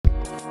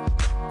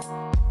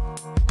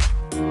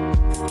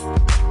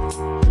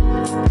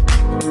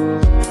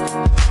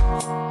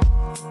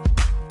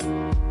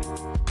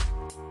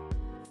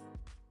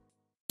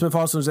Smith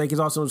also is Jake. He's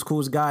also the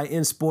coolest guy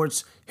in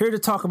sports. Here to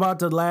talk about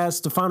the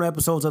final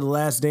episodes of the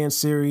Last Dance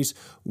series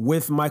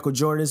with Michael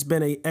Jordan. It's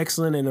been an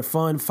excellent and a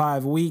fun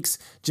 5 weeks.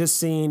 Just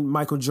seeing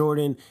Michael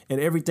Jordan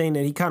and everything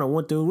that he kind of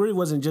went through. It really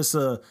wasn't just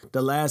the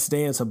Last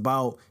Dance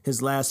about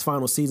his last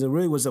final season. It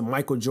really was a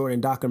Michael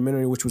Jordan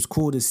documentary, which was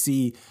cool to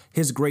see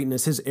his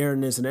greatness, his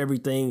airness, and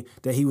everything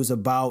that he was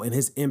about, and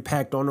his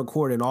impact on the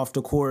court and off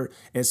the court,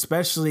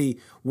 especially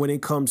when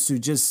it comes to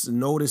just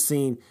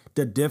noticing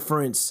the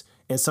difference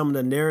and some of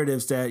the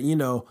narratives that,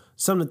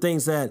 some of the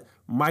things that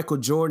Michael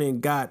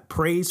Jordan got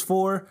praised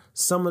for,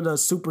 some of the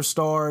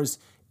superstars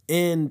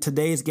in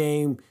today's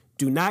game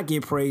do not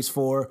get praised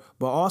for,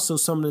 but also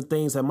some of the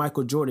things that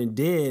Michael Jordan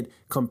did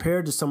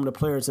compared to some of the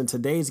players in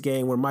today's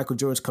game, where Michael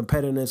Jordan's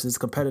competitiveness, his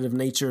competitive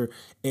nature,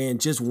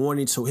 and just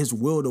his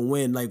will to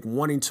win, like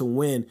wanting to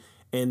win.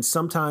 And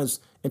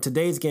sometimes in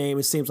today's game,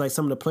 it seems like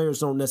some of the players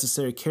don't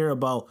necessarily care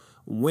about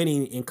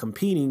winning and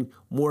competing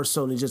more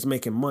so than just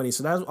making money.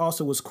 So that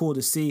also was cool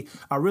to see.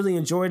 I really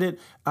enjoyed it.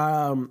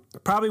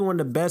 Probably one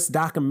of the best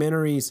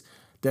documentaries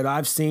that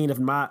I've seen, if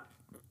not,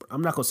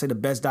 I'm not going to say the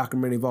best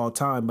documentary of all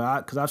time,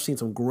 but because I've seen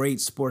some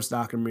great sports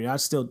documentary. I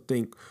still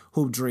think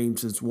Hoop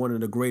Dreams is one of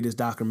the greatest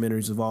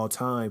documentaries of all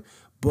time.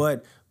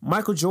 But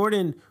Michael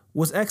Jordan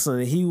was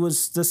excellent. He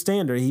was the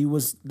standard. He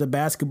was the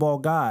basketball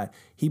guy.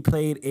 He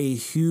played a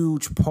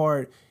huge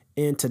part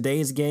in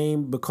today's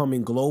game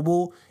becoming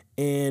global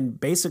and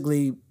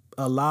basically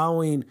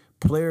allowing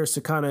players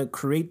to kind of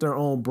create their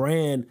own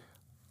brand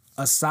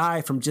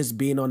aside from just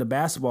being on the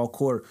basketball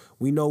court.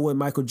 We know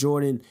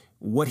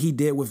what he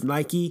did with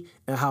Nike,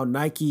 and how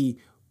Nike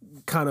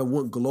kind of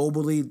went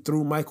globally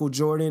through Michael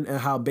Jordan, and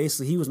how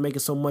basically he was making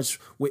so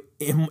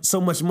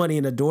much money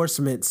in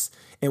endorsements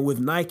and with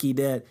Nike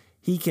that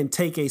he can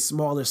take a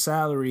smaller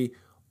salary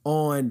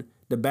on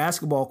the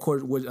basketball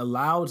court, which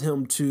allowed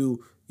him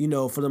to,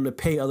 for them to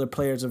pay other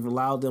players and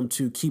allowed them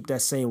to keep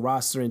that same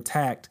roster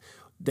intact,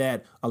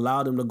 that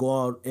allowed them to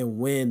go out and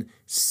win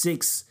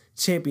 6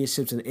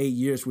 championships in 8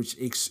 years, which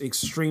is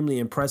extremely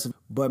impressive.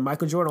 But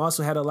Michael Jordan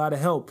also had a lot of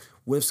help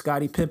with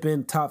Scottie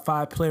Pippen, top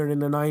 5 player in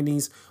the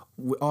 90s,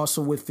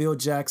 also with Phil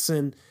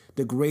Jackson,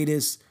 the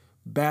greatest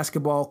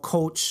basketball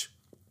coach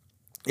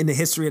in the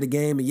history of the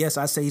game. And yes,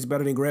 I say he's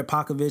better than Greg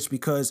Popovich,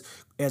 because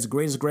as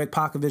great as Greg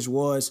Popovich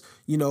was,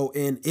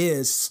 and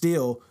is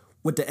still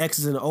with the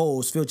X's and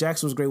O's, Phil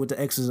Jackson was great with the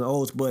X's and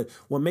O's. But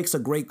what makes a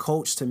great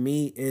coach to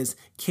me is,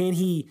 can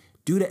he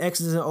do the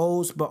X's and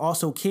O's, but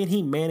also can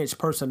he manage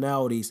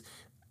personalities?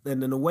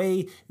 And in the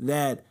way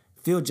that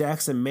Phil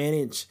Jackson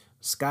managed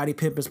Scottie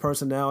Pippen's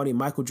personality,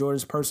 Michael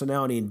Jordan's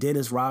personality, and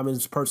Dennis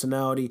Rodman's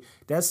personality,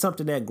 that's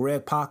something that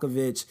Greg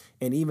Popovich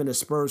and even the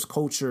Spurs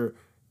culture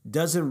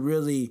doesn't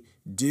really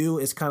do.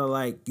 It's kind of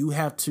like you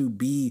have to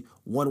be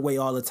one way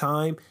all the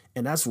time.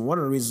 And that's one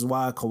of the reasons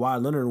why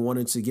Kawhi Leonard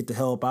wanted to get the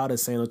hell up out of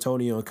San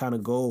Antonio and kind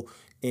of go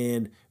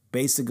and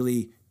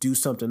basically do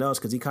something else,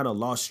 because he kind of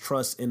lost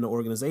trust in the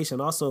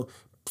organization. Also,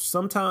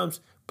 sometimes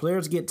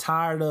players get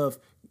tired of,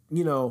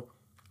 you're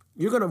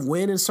going to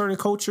win in certain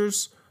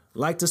cultures,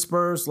 like the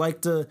Spurs,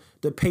 like the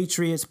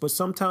Patriots, but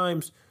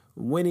sometimes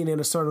winning in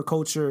a certain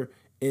culture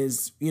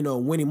is,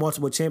 winning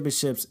multiple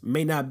championships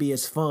may not be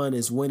as fun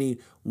as winning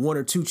 1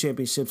 or 2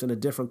 championships in a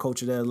different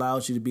culture that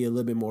allows you to be a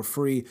little bit more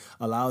free,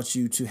 allows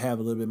you to have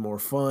a little bit more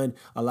fun,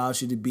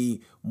 allows you to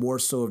be more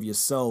so of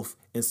yourself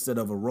instead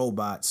of a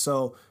robot.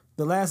 So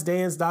the Last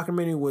Dance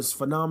documentary was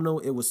phenomenal.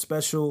 It was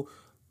special.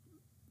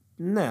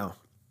 Now,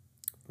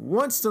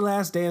 once the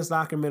Last Dance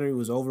documentary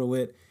was over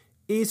with,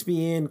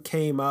 ESPN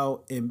came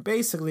out and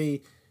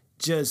basically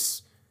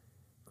just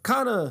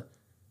kind of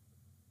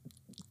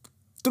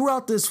threw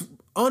out this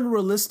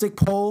unrealistic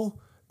poll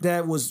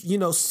that was,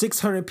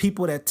 600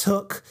 people that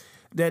took,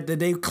 that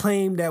they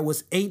claimed that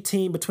was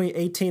between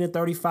 18 and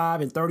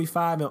 35 and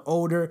 35 and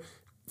older.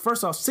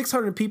 First off,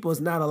 600 people is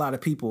not a lot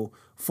of people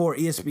for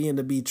ESPN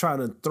to be trying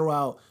to throw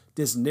out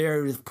this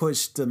narrative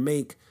push to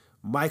make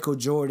Michael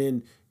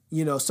Jordan,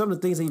 some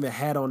of the things they even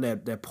had on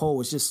that poll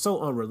was just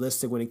so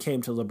unrealistic when it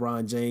came to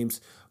LeBron James,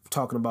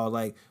 talking about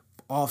like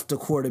off the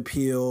court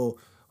appeal,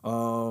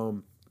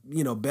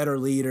 better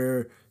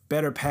leader,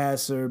 better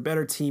passer,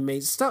 better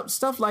teammates,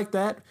 stuff like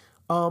that.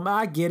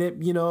 I get it.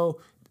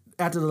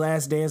 After the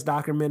Last Dance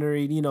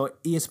documentary,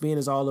 ESPN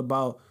is all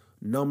about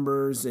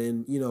numbers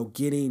and,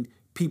 getting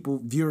people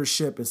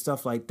viewership and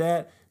stuff like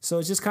that. So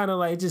it's just kind of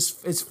like,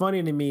 it's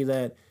funny to me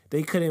that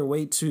they couldn't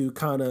wait to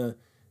kind of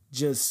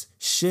just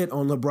shit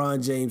on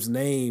LeBron James'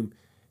 name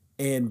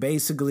and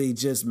basically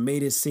just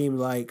made it seem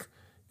like,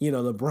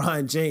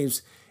 LeBron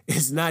James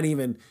is not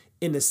even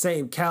in the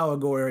same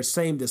category or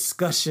same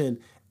discussion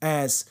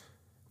as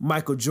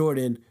Michael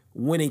Jordan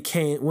when it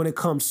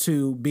comes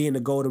to being the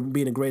GOAT and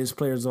being the greatest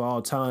players of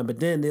all time. But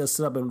then they'll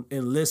sit up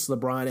and list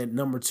LeBron at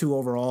number 2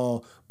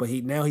 overall, but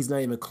he's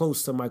not even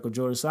close to Michael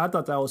Jordan. So I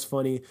thought that was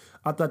funny.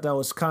 I thought that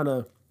was kind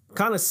of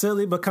kind of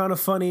silly, but kind of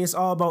funny. It's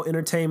all about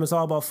entertainment. It's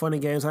all about funny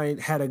games. I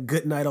had a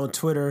good night on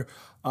Twitter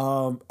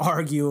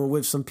arguing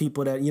with some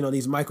people that,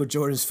 these Michael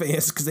Jordan's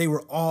fans, because they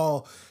were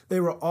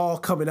all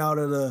coming out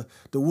of the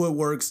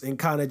woodworks and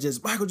kind of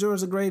just, Michael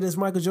Jordan's the greatest,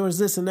 Michael Jordan's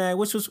this and that,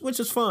 which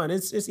was fun.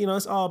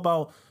 It's all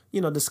about,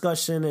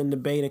 discussion and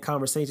debate and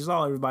conversation. It's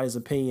all everybody's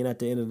opinion at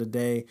the end of the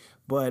day.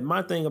 But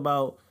my thing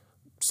about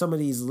some of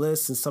these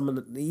lists and some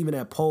of even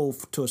that poll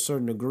to a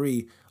certain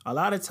degree, a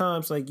lot of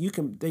times like you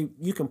can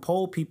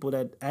poll people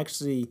that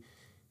actually,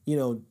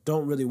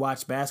 don't really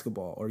watch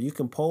basketball, or you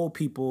can poll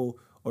people,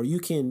 or you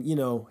can,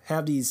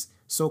 have these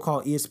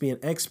so-called ESPN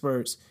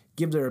experts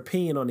give their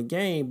opinion on the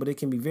game, but it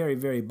can be very,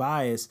 very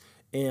biased.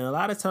 And a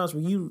lot of times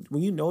when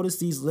you notice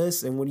these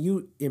lists and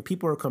when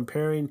people are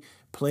comparing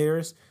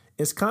players,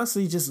 it's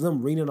constantly just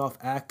them reading off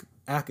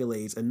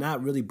accolades and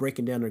not really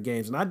breaking down their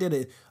games. And I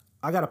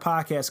got a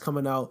podcast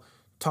coming out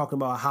talking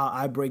about how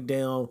I break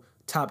down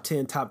top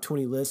 10, top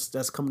 20 lists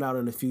that's coming out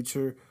in the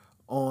future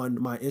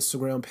on my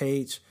Instagram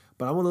page.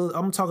 But I'm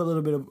gonna talk a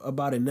little bit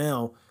about it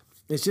now.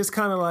 It's just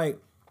kind of like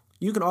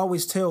you can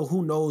always tell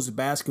who knows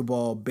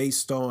basketball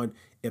based on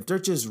if they're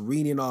just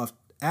reading off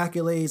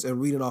accolades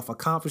and reading off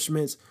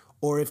accomplishments,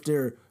 or if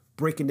they're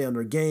breaking down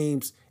their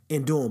games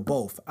and doing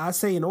both. I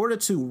say in order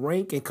to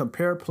rank and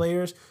compare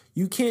players,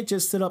 you can't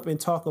just sit up and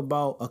talk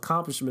about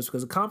accomplishments,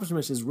 because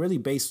accomplishments is really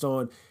based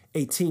on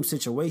a team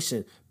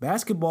situation.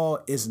 Basketball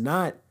is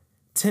not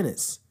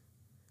tennis,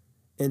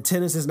 and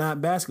tennis is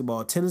not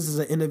basketball. Tennis is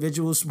an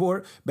individual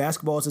sport.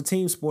 Basketball is a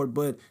team sport.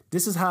 But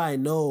this is how I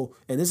know,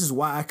 and this is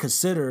why I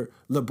consider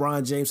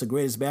LeBron James the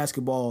greatest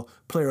basketball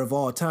player of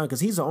all time,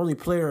 because he's the only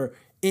player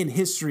in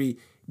history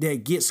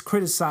that gets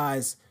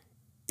criticized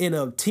in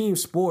a team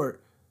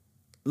sport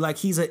like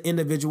he's an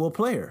individual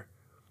player.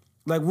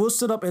 Like, we'll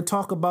sit up and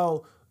talk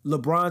about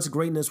LeBron's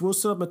greatness. We'll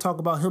sit up and talk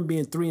about him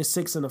being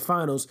 3-6 in the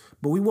finals,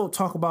 but we won't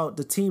talk about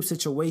the team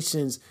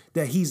situations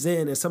that he's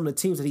in and some of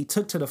the teams that he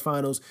took to the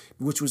finals,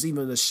 which was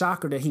even a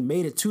shocker that he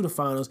made it to the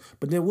finals.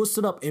 But then we'll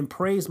sit up and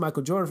praise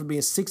Michael Jordan for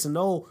being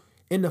 6-0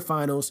 in the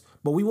finals,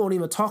 but we won't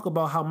even talk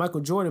about how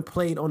Michael Jordan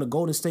played on the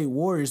Golden State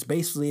Warriors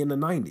basically in the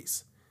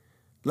 90s.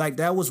 Like,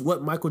 that was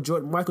what Michael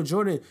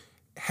Jordan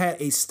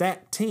had a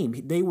stacked team.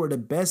 They were the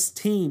best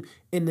team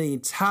in the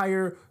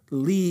entire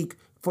league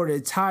for the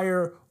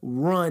entire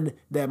run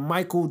that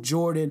Michael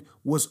Jordan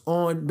was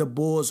on the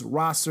Bulls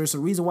roster. It's the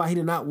reason why he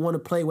did not want to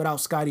play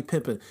without Scottie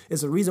Pippen.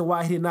 It's the reason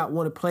why he did not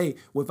want to play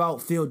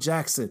without Phil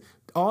Jackson.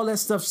 All that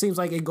stuff seems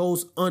like it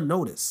goes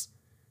unnoticed.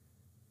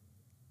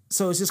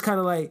 So it's just kind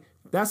of like,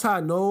 that's how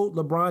I know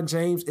LeBron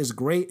James is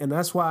great, and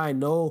that's why I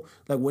know,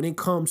 like, when it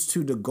comes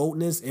to the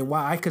GOATness and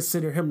why I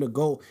consider him the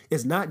GOAT,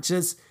 it's not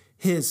just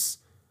his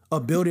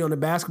ability on the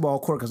basketball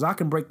court, because I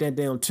can break that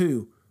down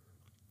too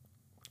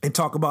and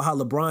talk about how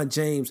LeBron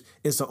James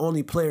is the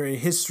only player in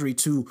history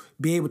to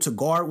be able to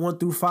guard 1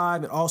 through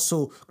 5 and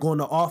also go on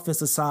the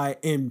offensive side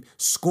and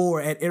score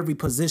at every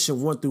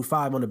position 1 through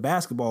 5 on the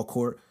basketball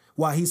court,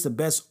 while he's the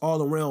best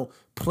all-around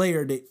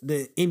player that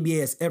the NBA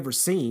has ever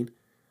seen.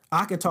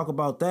 I can talk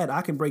about that.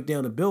 I can break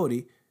down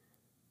ability.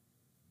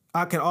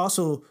 I can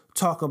also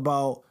talk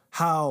about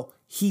how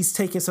he's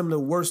taken some of the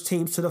worst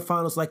teams to the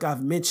finals, like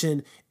I've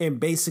mentioned, and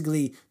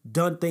basically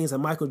done things that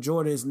Michael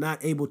Jordan is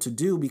not able to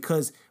do,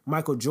 because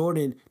Michael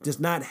Jordan does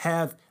not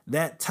have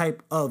that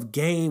type of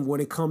game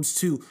when it comes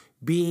to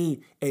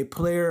being a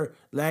player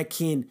that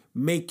can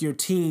make your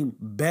team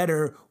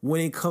better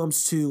when it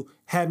comes to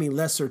having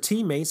lesser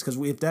teammates. Because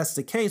if that's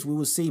the case, we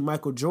would see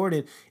Michael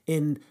Jordan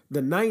in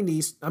the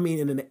 90s,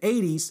 in the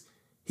 80s,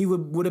 he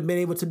would have been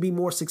able to be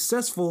more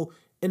successful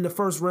in the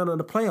first round of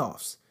the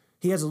playoffs.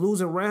 He has a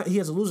losing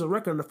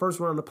record in the first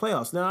round of the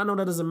playoffs. Now, I know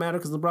that doesn't matter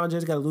because LeBron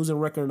James got a losing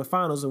record in the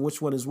finals, and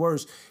which one is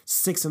worse,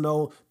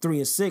 6-0,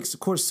 3-6. Of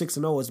course,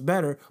 6-0 is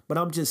better, but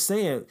I'm just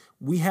saying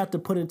we have to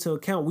put into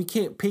account, we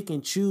can't pick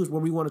and choose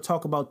when we want to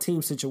talk about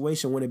team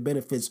situation when it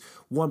benefits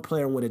one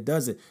player and when it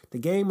doesn't. The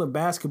game of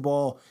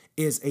basketball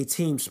is a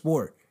team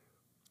sport.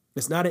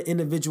 It's not an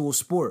individual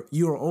sport.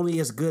 You are only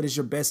as good as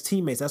your best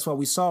teammates. That's why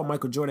we saw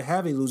Michael Jordan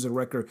have a losing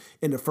record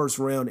in the first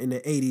round in the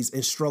 80s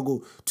and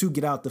struggle to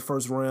get out the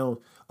first round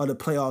of the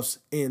playoffs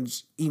and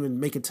even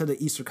make it to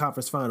the Eastern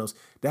Conference Finals.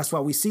 That's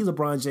why we see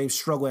LeBron James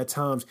struggle at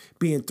times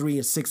being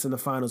 3-6 in the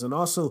finals. And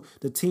also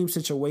the team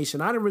situation.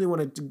 I didn't really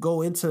want to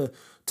go into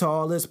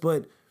all this,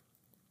 but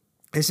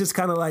it's just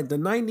kind of like the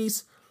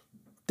 90s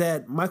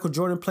that Michael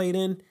Jordan played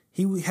in.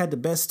 He had the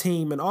best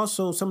team. And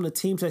also some of the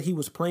teams that he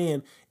was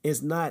playing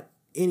is not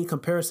any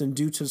comparison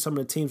due to some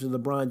of the teams that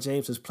LeBron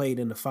James has played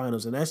in the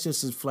finals. And that's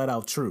just his flat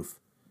out truth.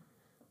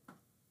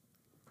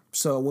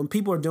 So when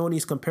people are doing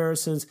these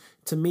comparisons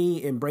to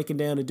me and breaking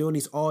down and doing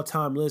these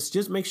all-time lists,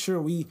 just make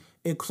sure we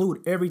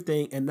include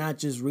everything and not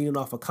just reading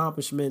off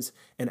accomplishments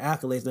and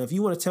accolades. Now, if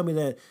you want to tell me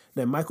that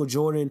Michael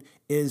Jordan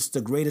is the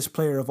greatest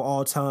player of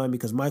all time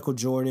because Michael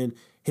Jordan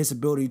his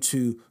ability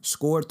to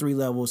score at 3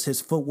 levels,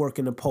 his footwork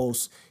in the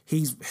post,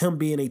 him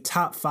being a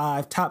top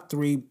 5, top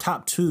 3,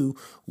 top 2,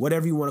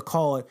 whatever you want to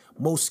call it,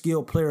 most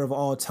skilled player of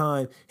all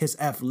time, his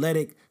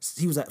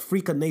he was a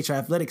freak of nature,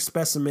 athletic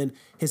specimen,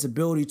 his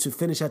ability to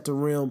finish at the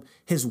rim,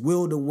 his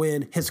will to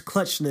win, his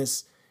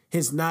clutchness,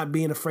 his not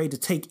being afraid to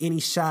take any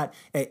shot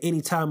at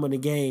any time in the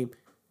game,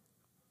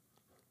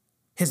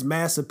 his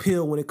mass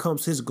appeal when it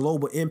comes to his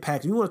global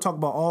impact. You want to talk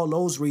about all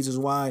those reasons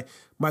why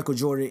Michael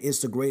Jordan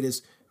is the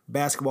greatest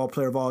basketball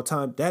player of all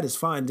time, that is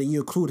fine. Then you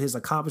include his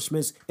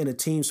accomplishments in a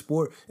team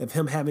sport of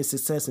him having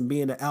success and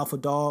being the alpha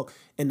dog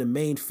and the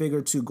main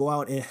figure to go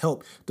out and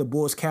help the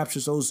Bulls capture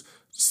those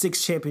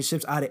 6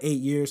 championships out of 8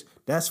 years.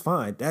 That's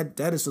fine. That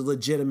is a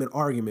legitimate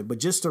argument. But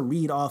just to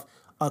read off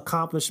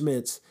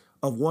accomplishments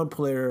of one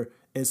player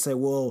and say,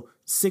 well,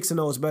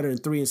 6-0 is better than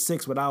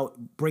 3-6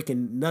 without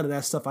breaking none of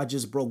that stuff I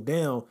just broke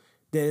down,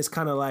 then it's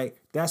kind of like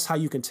that's how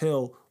you can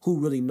tell who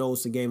really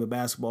knows the game of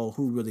basketball,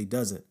 who really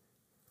doesn't.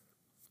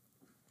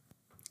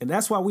 And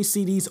that's why we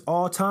see these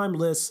all-time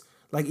lists,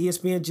 like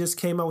ESPN just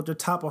came out with their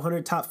top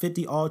 100, top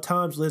 50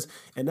 all-times list.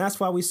 And that's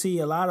why we see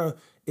a lot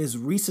of is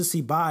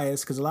recency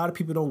bias, because a lot of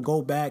people don't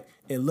go back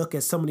and look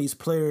at some of these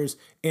players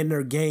in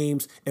their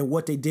games and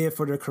what they did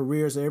for their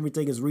careers, and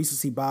everything is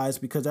recency bias,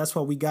 because that's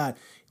why we got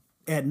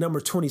at number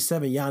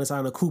 27, Giannis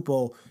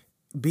Antetokounmpo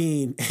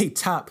being a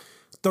top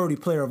 30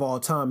 player of all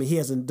time, and he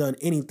hasn't done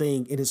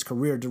anything in his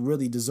career to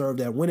really deserve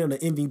that. Winning an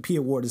MVP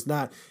award does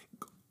not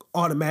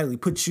automatically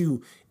put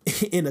you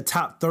in the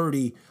top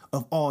 30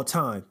 of all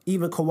time.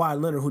 Even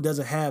Kawhi Leonard, who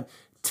doesn't have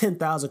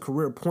 10,000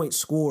 career points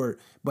scored,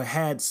 but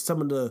had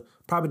some of the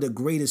probably the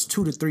greatest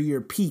 2 to 3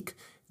 year peak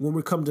when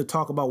we come to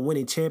talk about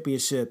winning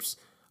championships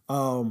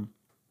that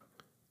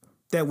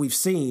we've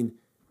seen.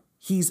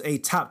 He's a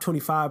top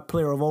 25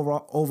 player of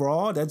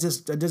overall. That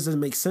doesn't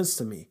make sense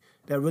to me.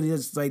 That really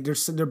is like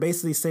they're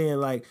basically saying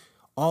like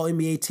all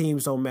NBA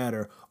teams don't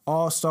matter,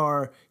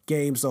 all-star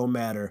games don't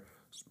matter,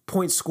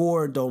 points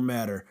scored don't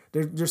matter.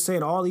 They're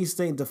saying all these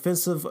things.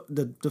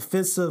 The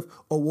defensive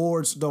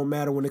awards don't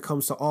matter when it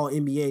comes to all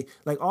NBA.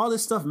 Like all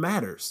this stuff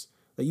matters.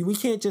 Like we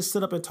can't just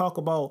sit up and talk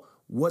about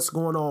what's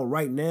going on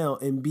right now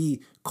and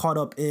be caught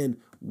up in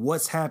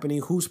what's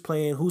happening, who's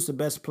playing, who's the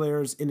best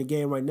players in the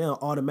game right now,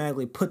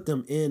 automatically put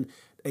them in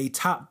a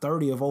top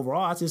 30 of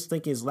overall. I just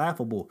think it's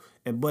laughable.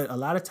 But a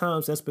lot of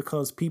times that's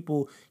because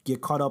people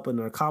get caught up in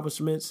their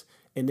accomplishments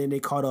and then they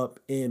caught up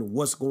in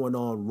what's going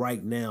on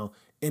right now.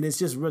 And it's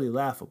just really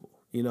laughable.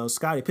 You know,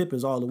 Scottie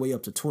Pippen's all the way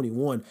up to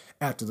 21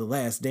 after the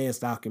Last Dance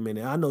document.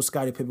 And I know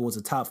Scottie Pippen was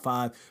a top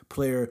 5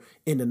 player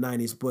in the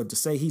 90s, but to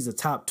say he's a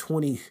top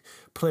 20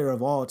 player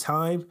of all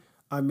time,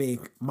 I mean,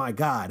 my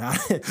God,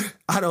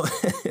 I don't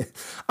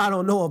I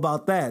don't know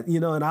about that, you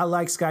know. And I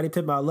like Scottie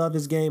Pippen. I love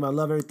his game. I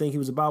love everything he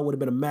was about. Would have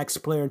been a max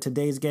player in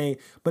today's game.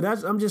 But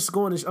I'm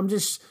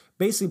just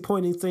basically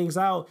pointing things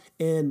out.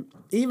 And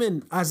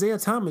even Isaiah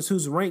Thomas,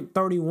 who's ranked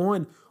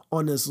 31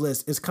 on this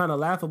list, is kind of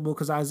laughable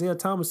because Isaiah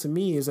Thomas to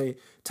me is a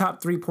top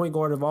 3 point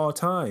guard of all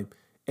time,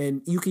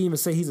 and you can even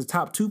say he's a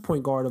top 2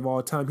 point guard of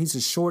all time. He's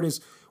the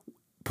shortest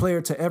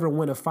player to ever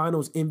win a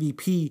Finals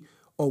MVP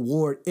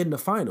award in the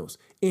finals.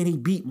 And he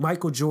beat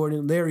Michael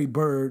Jordan, Larry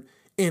Bird,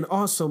 and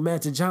also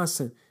Magic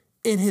Johnson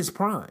in his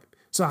prime.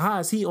 So how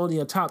is he only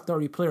a top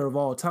 30 player of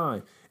all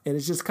time? And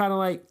it's just kind of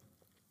like,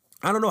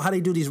 I don't know how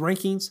they do these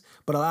rankings,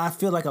 but I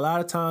feel like a lot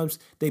of times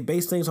they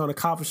base things on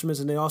accomplishments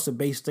and they also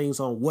base things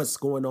on what's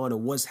going on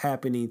and what's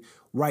happening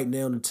right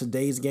now in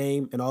today's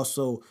game. And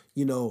also,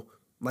 you know,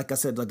 like I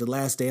said, like the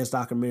Last Dance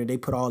documentary, they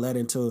put all that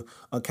into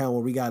account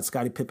where we got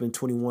Scottie Pippen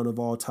 21 of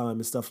all time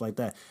and stuff like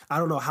that. I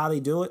don't know how they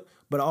do it,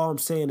 but all I'm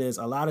saying is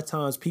a lot of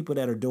times people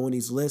that are doing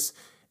these lists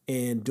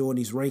and doing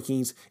these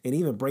rankings and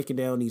even breaking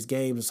down these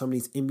games and some of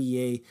these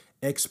NBA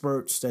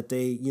experts that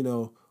they, you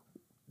know,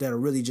 that are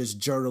really just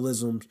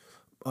journalism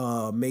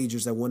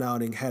majors that went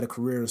out and had a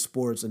career in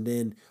sports and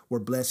then were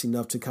blessed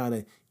enough to kind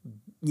of,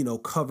 you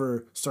know,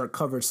 start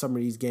covering some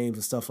of these games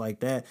and stuff like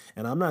that.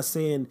 And I'm not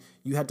saying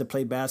you have to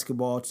play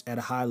basketball at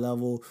a high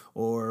level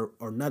or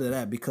none of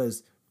that,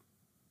 because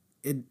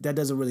that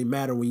doesn't really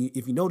matter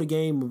if you know the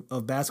game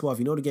of basketball, if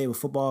you know the game of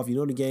football, if you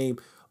know the game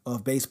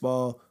of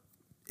baseball.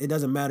 It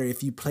doesn't matter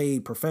if you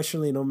played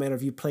professionally, no matter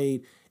if you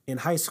played in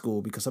high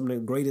school, because some of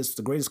the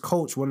greatest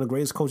coach, one of the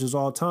greatest coaches of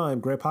all time,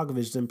 Greg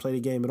Popovich, didn't play the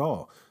game at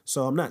all.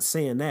 So I'm not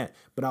saying that,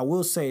 but I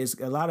will say it's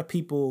a lot of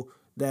people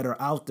that are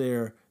out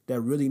there that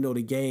really know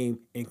the game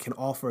and can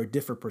offer a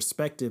different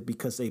perspective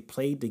because they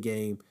played the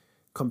game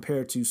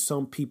compared to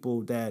some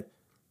people that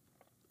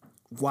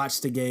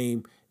watch the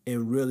game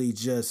and really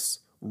just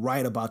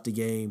write about the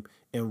game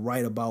and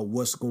write about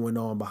what's going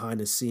on behind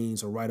the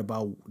scenes or write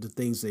about the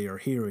things they are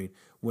hearing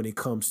when it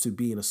comes to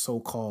being a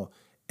so-called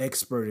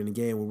expert in the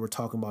game when we're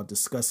talking about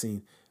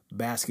discussing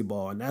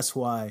basketball. And that's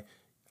why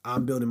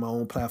I'm building my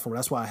own platform.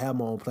 That's why I have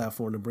my own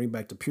platform, to bring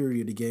back the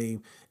purity of the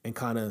game and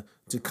kind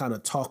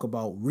of talk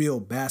about real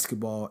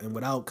basketball and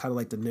without kind of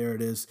like the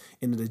narratives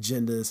and the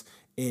agendas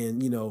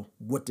and, you know,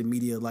 what the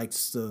media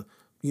likes to,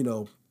 you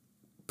know,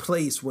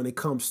 place when it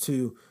comes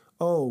to,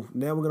 oh,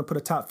 now we're going to put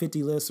a top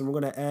 50 list and we're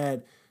going to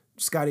add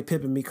Scottie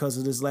Pippen because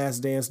of this Last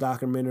Dance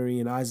documentary,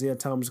 and Isaiah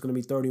Thomas is going to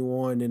be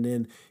 31, and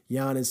then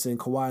Giannis and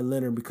Kawhi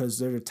Leonard because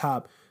they're the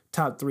top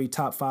 3,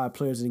 top 5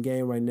 players in the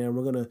game right now.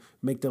 We're going to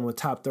make them a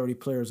top 30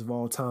 players of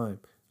all time.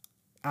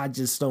 I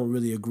just don't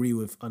really agree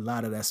with a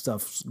lot of that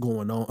stuff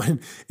going on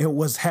and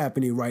what's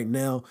happening right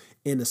now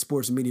in the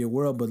sports media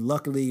world. But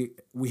luckily,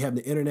 we have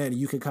the internet, and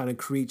you can kind of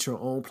create your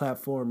own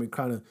platform and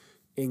kind of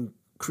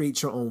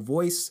create your own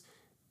voice,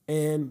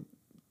 and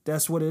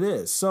that's what it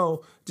is.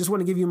 So just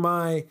want to give you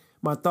my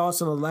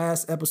thoughts on the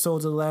last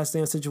episodes of the Last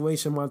Dance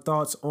situation, my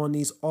thoughts on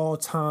these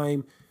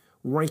all-time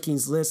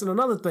rankings lists. And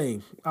another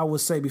thing I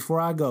would say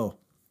before I go,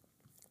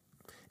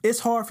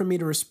 it's hard for me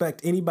to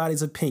respect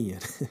anybody's opinion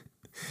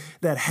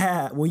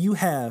when you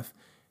have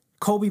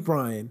Kobe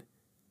Bryant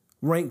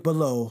ranked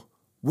below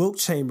Wilt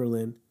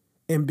Chamberlain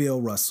and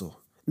Bill Russell.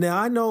 Now,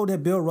 I know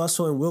that Bill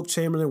Russell and Wilt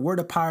Chamberlain were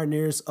the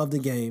pioneers of the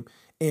game,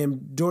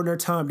 and during their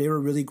time, they were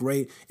really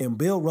great, and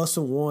Bill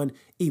Russell won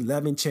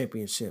 11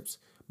 championships.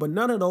 But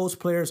none of those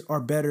players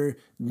are better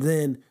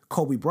than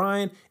Kobe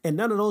Bryant, and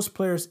none of those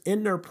players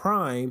in their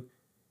prime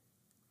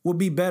would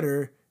be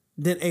better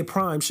than a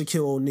prime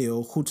Shaquille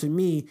O'Neal, who to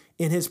me,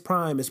 in his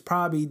prime, is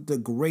probably the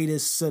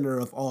greatest center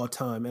of all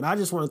time. And I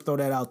just want to throw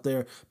that out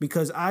there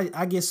because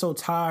I get so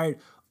tired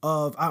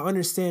of, I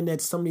understand that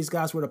some of these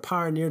guys were the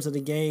pioneers of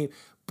the game,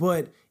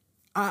 but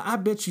I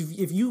bet you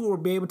if you were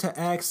be able to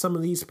ask some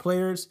of these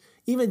players,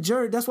 even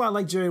Jerry, that's why I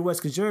like Jerry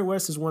West, because Jerry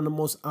West is one of the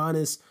most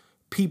honest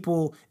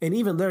people, and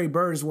even Larry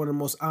Bird is one of the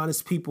most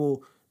honest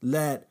people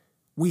that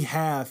we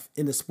have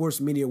in the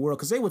sports media world,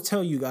 because they would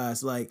tell you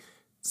guys, like,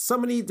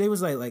 somebody, they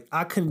was like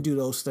I couldn't do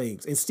those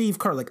things. And Steve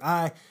Kerr, like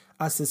I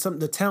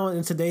said, the talent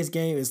in today's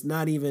game is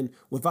not even,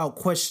 without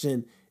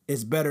question,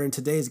 is better in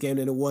today's game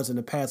than it was in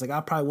the past. Like, I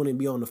probably wouldn't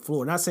be on the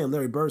floor. Not saying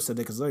Larry Bird said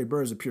that, because Larry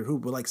Bird is a pure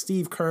hooper, but like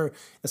Steve Kerr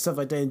and stuff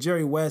like that, and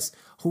Jerry West,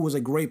 who was a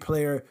great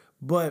player.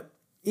 But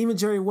even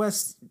Jerry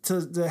West,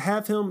 to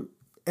have him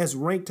as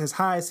ranked as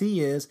high as he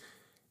is,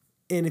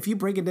 and if you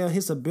break it down,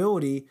 his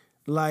ability,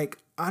 like,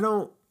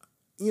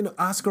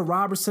 Oscar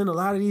Robertson, a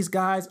lot of these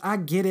guys, I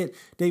get it.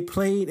 They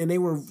played and they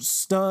were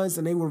studs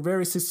and they were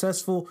very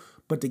successful.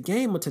 But the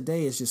game of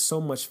today is just so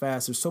much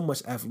faster, so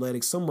much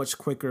athletic, so much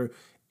quicker.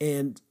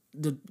 And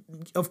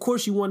of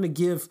course, you want to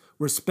give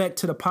respect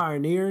to the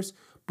pioneers,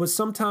 but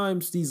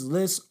sometimes these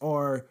lists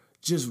are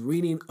just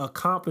reading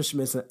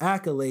accomplishments and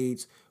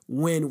accolades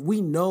when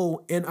we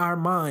know in our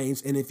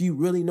minds, and if you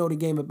really know the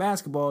game of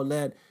basketball,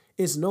 that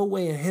it's no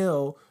way in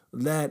hell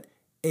that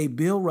a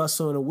Bill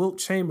Russell and a Wilt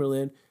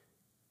Chamberlain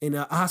and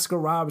Oscar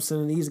Robertson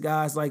and these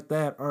guys like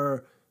that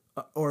are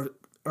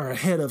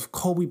ahead of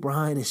Kobe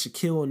Bryant and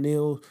Shaquille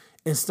O'Neal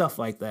and stuff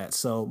like that.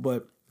 So,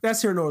 but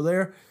that's here nor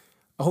there.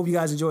 I hope you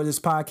guys enjoyed this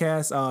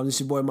podcast. This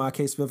is your boy, Mike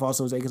K. Smith,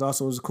 also known as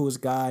the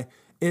coolest guy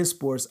in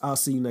sports. I'll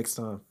see you next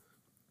time.